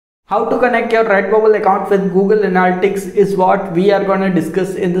How to connect your Redbubble account with Google Analytics is what we are going to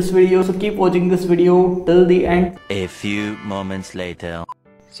discuss in this video. So keep watching this video till the end. A few moments later.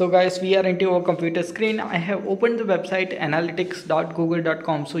 So guys, we are into our computer screen. I have opened the website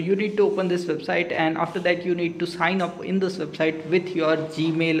analytics.google.com. So you need to open this website, and after that you need to sign up in this website with your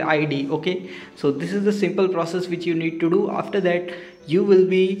Gmail ID. Okay, so this is the simple process which you need to do. After that you will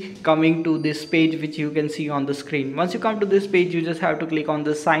be coming to this page which you can see on the screen. Once you come to this page, you just have to click on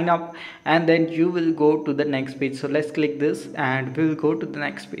the sign up, and then you will go to the next page. So let's click this and we will go to the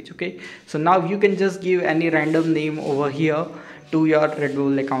next page. Okay, so now you can just give any random name over here to your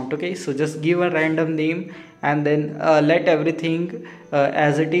Redbubble account. Okay, so just give a random name and then let everything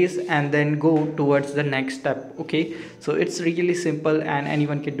as it is, and then go towards the next step. Okay, so it's really simple and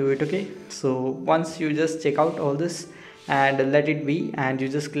anyone can do it. Okay, so once you just check out all this and let it be, and you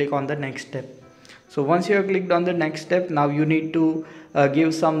just click on the next step. So once you have clicked on the next step, now you need to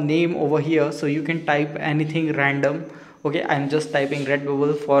give some name over here. So you can type anything random. Okay, I'm just typing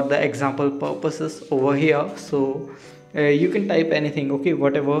Redbubble for the example purposes over here. So you can type anything, okay,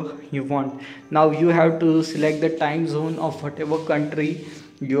 whatever you want. Now you have to select the time zone of whatever country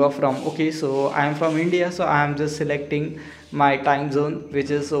you are from. Okay, so I am from India, so I am just selecting my time zone, which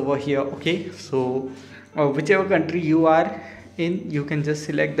is over here. Okay, so whichever country you are in, you can just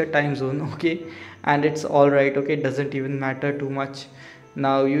select the time zone. Okay, and it's all right. Okay, doesn't even matter too much.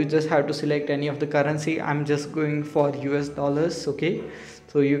 Now you just have to select any of the currency. I'm just going for US dollars. Okay,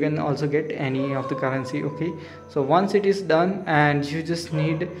 so you can also get any of the currency. Okay, so once it is done, and you just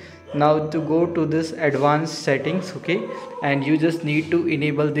need now to go to this advanced settings. Okay, and you just need to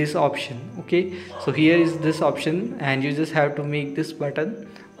enable this option. Okay, so here is this option, and you just have to make this button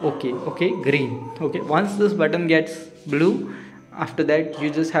okay, green. Okay, once this button gets blue, after that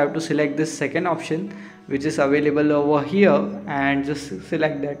you just have to select this second option which is available over here, and just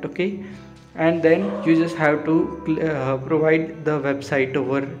select that. Okay, and then you just have to provide the website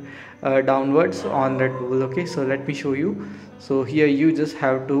over downwards on Redbubble. Okay, so let me show you. So here you just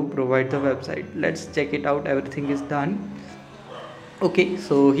have to provide the website. Let's check it out. Everything is done. Okay,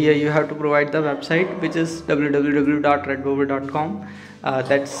 so here you have to provide the website, which is www.redbubble.com.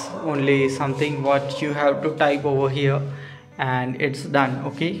 That's only something what you have to type over here, and it's done.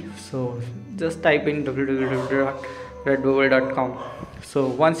 Okay, so just type in www.redbubble.com. so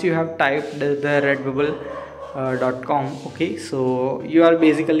once you have typed the redbubble.com, okay, so you are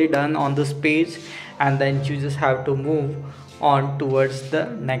basically done on this page, and then you just have to move on towards the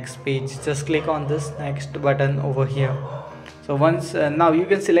next page. Just click on this next button over here. So once now you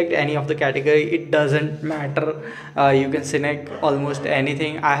can select any of the category, it doesn't matter. You can select almost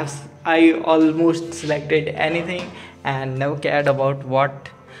anything. I almost selected anything and never cared about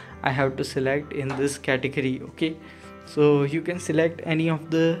what I have to select in this category. Okay, so you can select any of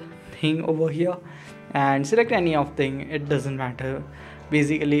the thing over here and select any of thing, it doesn't matter.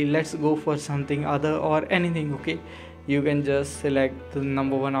 Basically, let's go for something other or anything. Okay, you can just select the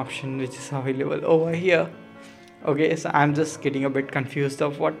number one option which is available over here. Okay, so I'm just getting a bit confused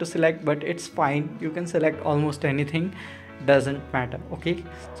of what to select, but it's fine. You can select almost anything, doesn't matter. Okay,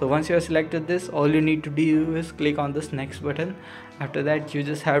 so once you have selected this, all you need to do is click on this next button. After that you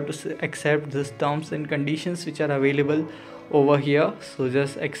just have to accept this terms and conditions which are available over here. So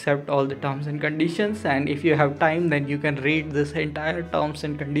just accept all the terms and conditions, and if you have time, then you can read this entire terms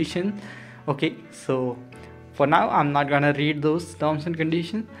and conditions. Okay, so for now I'm not gonna read those terms and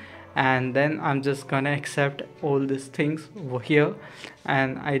conditions, and then I'm just gonna accept all these things over here,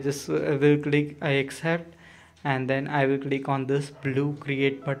 and I just will click I accept, and then I will click on this blue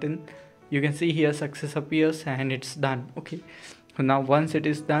create button. You can see here success appears, and it's done. Okay, so now once it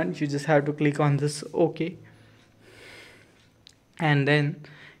is done, you just have to click on this OK, and then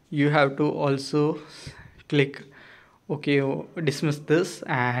you have to also click OK, dismiss this,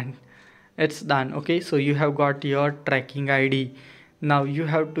 and it's done. Okay, so you have got your tracking ID. Now you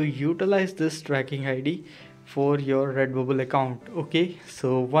have to utilize this tracking ID for your Redbubble account. Okay,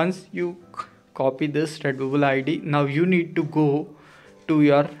 so once you copy this Redbubble ID, now you need to go to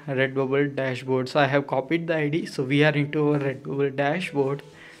your Redbubble dashboard. So I have copied the ID, so we are into our Redbubble dashboard,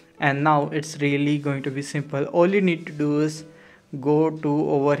 and now it's really going to be simple. All you need to do is go to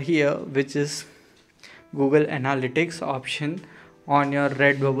over here, which is Google Analytics option on your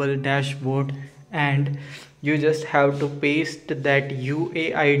Redbubble dashboard, and you just have to paste that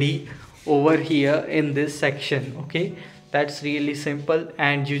UAID over here in this section. Okay, that's really simple,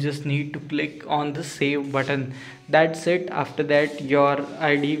 and you just need to click on the save button. That's it. After that your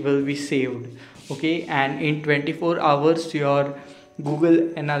ID will be saved. Okay, and in 24 hours your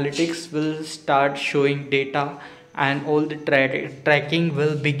Google Analytics will start showing data and all the tracking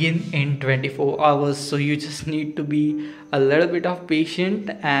will begin in 24 hours. So you just need to be a little bit of patient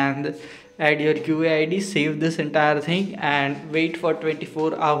and add your QAID, save this entire thing and wait for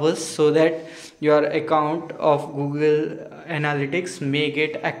 24 hours so that your account of Google Analytics may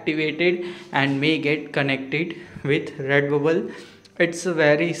get activated and may get connected with Redbubble. It's a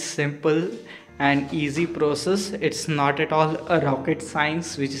very simple and easy process. It's not at all a rocket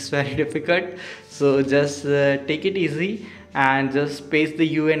science which is very difficult. So just take it easy and just paste the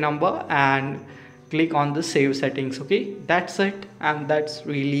UA number and click on the save settings. Okay, that's it, and that's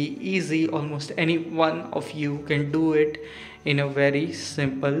really easy. Almost any one of you can do it in a very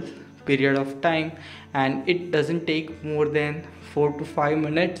simple period of time, and it doesn't take more than 4 to 5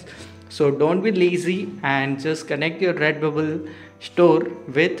 minutes. So don't be lazy and just connect your Redbubble store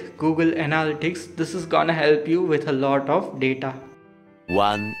with Google Analytics. This is gonna help you with a lot of data.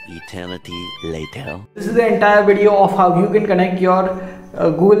 One eternity later. This is the entire video of how you can connect your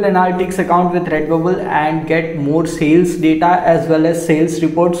Google Analytics account with Redbubble and get more sales data as well as sales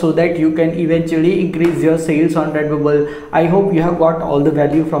reports so that you can eventually increase your sales on Redbubble. I hope you have got all the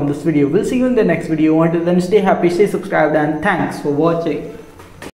value from this video. We'll see you in the next video. Until then, stay happy, stay subscribed, and thanks for watching.